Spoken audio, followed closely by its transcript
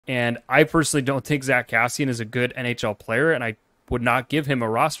And I personally don't think Zack Kassian is a good NHL player, and I would not give him a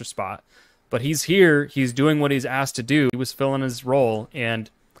roster spot. But he's here. He's doing what he's asked to do. He was filling his role, and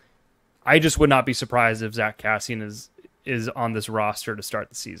I just would not be surprised if Zack Kassian is on this roster to start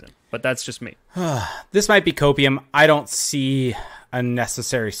the season. But that's just me. This might be copium. I don't see a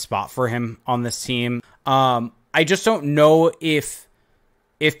necessary spot for him on this team. I just don't know if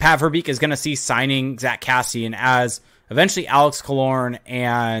Pat Verbeek is going to see signing Zack Kassian as eventually Alex Killorn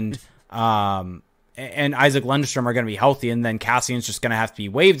and Isaac Lundstrom are going to be healthy, and then Cassian's just going to have to be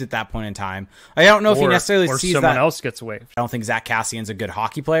waived at that point in time. I don't know if he necessarily sees that. Or someone else gets waived. I don't think Zack Cassian's a good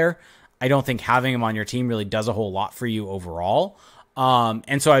hockey player. I don't think having him on your team really does a whole lot for you overall.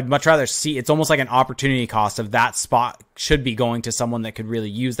 And so I'd much rather see, it's almost like an opportunity cost of that spot should be going to someone that could really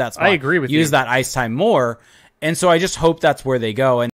use that spot. I agree with you. Use that ice time more. And so I just hope that's where they go. And